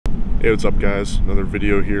Hey, what's up guys? Another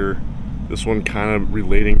video here. This one kind of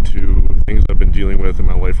relating to things I've been dealing with in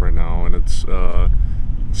my life right now, and it's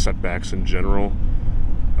setbacks in general.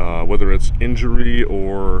 Whether it's injury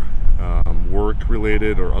or work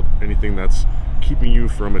related or anything that's keeping you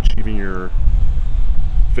from achieving your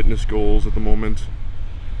fitness goals at the moment.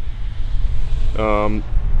 I'm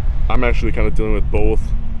actually kind of dealing with both.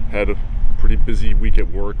 Had a pretty busy week at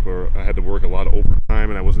work where I had to work a lot of overtime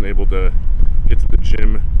and I wasn't able to get to the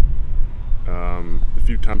gym a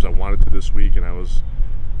few times I wanted to this week, and I was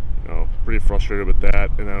pretty frustrated with that.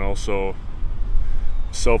 And then also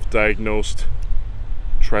self-diagnosed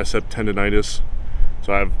tricep tendonitis,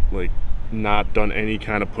 so I've not done any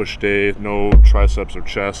kind of push day, no triceps or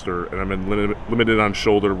chest, and I've been limited on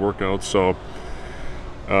shoulder workouts. So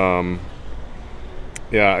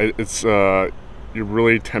yeah, it's you're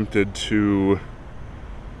really tempted to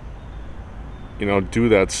do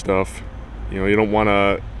that stuff. You don't want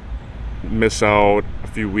to miss out a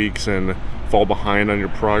few weeks and fall behind on your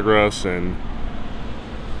progress, and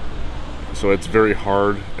so it's very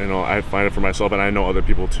hard. I find it for myself, and I know other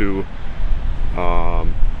people too.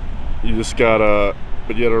 You just gotta,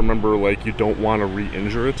 but you gotta remember, you don't want to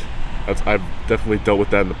re-injure it. I've definitely dealt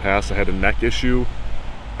with that in the past. I had a neck issue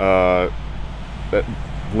that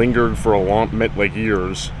lingered for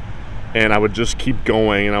years, and I would just keep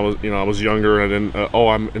going. And I was younger, and I didn't.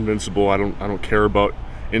 I'm invincible. I don't care about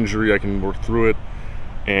injury. I can work through it.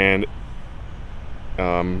 And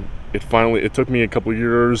it took me a couple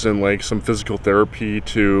years and some physical therapy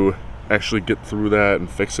to actually get through that and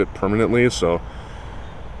fix it permanently. So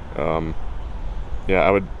yeah, I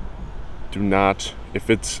would do not, if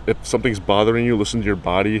something's bothering you, listen to your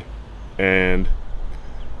body and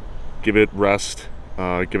give it rest,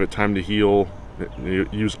 give it time to heal.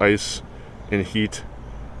 Use ice and heat,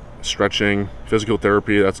 stretching, physical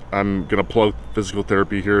therapy. I'm gonna plug physical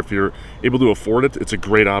therapy here. If you're able to afford it, it's a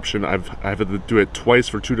great option. I've had to do it twice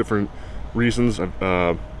for two different reasons.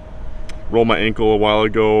 I've rolled my ankle a while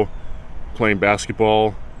ago playing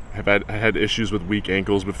basketball. I had issues with weak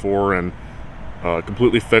ankles before, and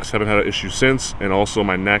completely fixed. Haven't had an issue since. And also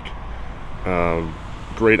my neck,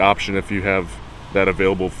 great option if you have that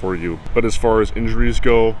available for you. But as far as injuries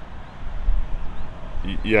go,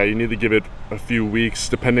 yeah, you need to give it a few weeks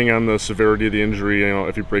depending on the severity of the injury.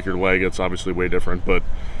 If you break your leg, it's obviously way different, but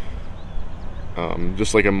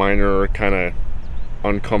just like a minor kind of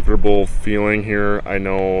uncomfortable feeling here, I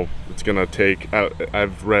know it's gonna take,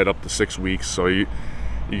 I've read up to 6 weeks. So you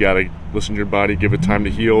gotta listen to your body, give it time to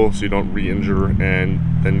heal so you don't re-injure, and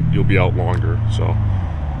then you'll be out longer. So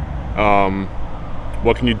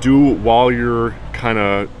what can you do while you're kind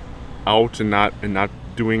of out and not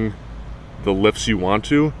doing the lifts you want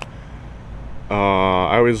to?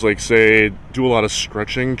 I always say do a lot of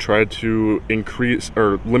stretching. Try to increase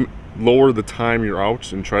or lower the time you're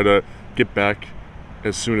out and try to get back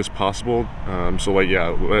as soon as possible. Yeah,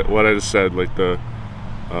 what I just said, the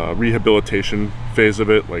rehabilitation phase of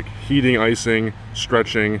it, heating, icing,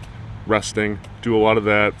 stretching, resting. Do a lot of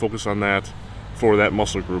that. Focus on that for that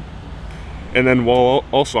muscle group. And then while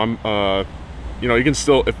also I'm you can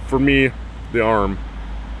still, for me, the arm,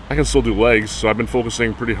 I can still do legs, so I've been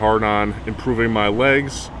focusing pretty hard on improving my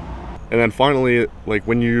legs. And then finally,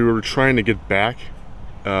 when you're trying to get back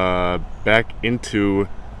into,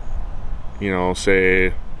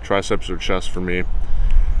 say triceps or chest for me,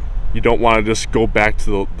 you don't want to just go back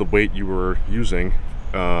to the weight you were using.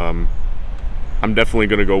 I'm definitely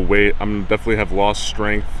going to go weight. I'm definitely have lost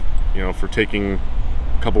strength, for taking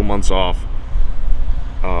a couple months off.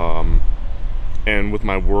 And with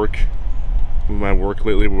my work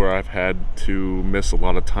lately, where I've had to miss a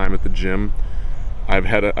lot of time at the gym,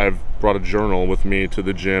 I've brought a journal with me to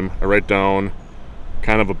the gym. I write down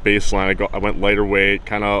kind of a baseline. I went lighter weight,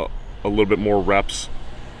 kind of a little bit more reps,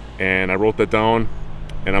 and I wrote that down.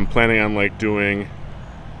 And I'm planning on doing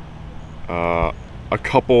a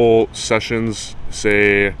couple sessions,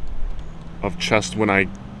 say, of chest when I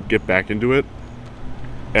get back into it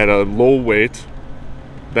at a low weight.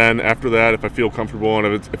 Then after that, if I feel comfortable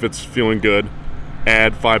and if it's feeling good,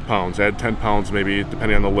 add 5 pounds, add 10 pounds maybe,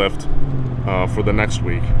 depending on the lift, for the next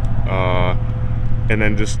week. And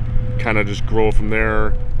then just grow from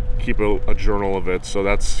there, keep a journal of it. So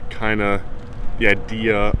that's kind of the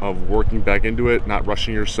idea of working back into it, not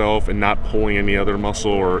rushing yourself and not pulling any other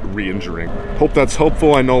muscle or re-injuring. Hope that's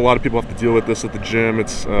helpful. I know a lot of people have to deal with this at the gym.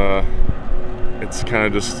 It's kind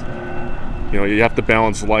of just, you have to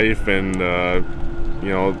balance life and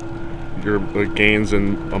your gains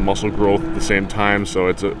and muscle growth at the same time. So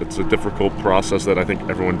it's a difficult process that I think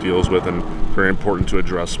everyone deals with, and very important to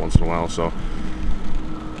address once in a while. So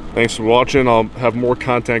Thanks for watching. I'll have more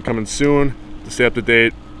content coming soon. To stay up to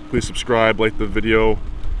date, please subscribe, like the video,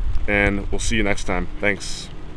 and we'll see you next time. Thanks.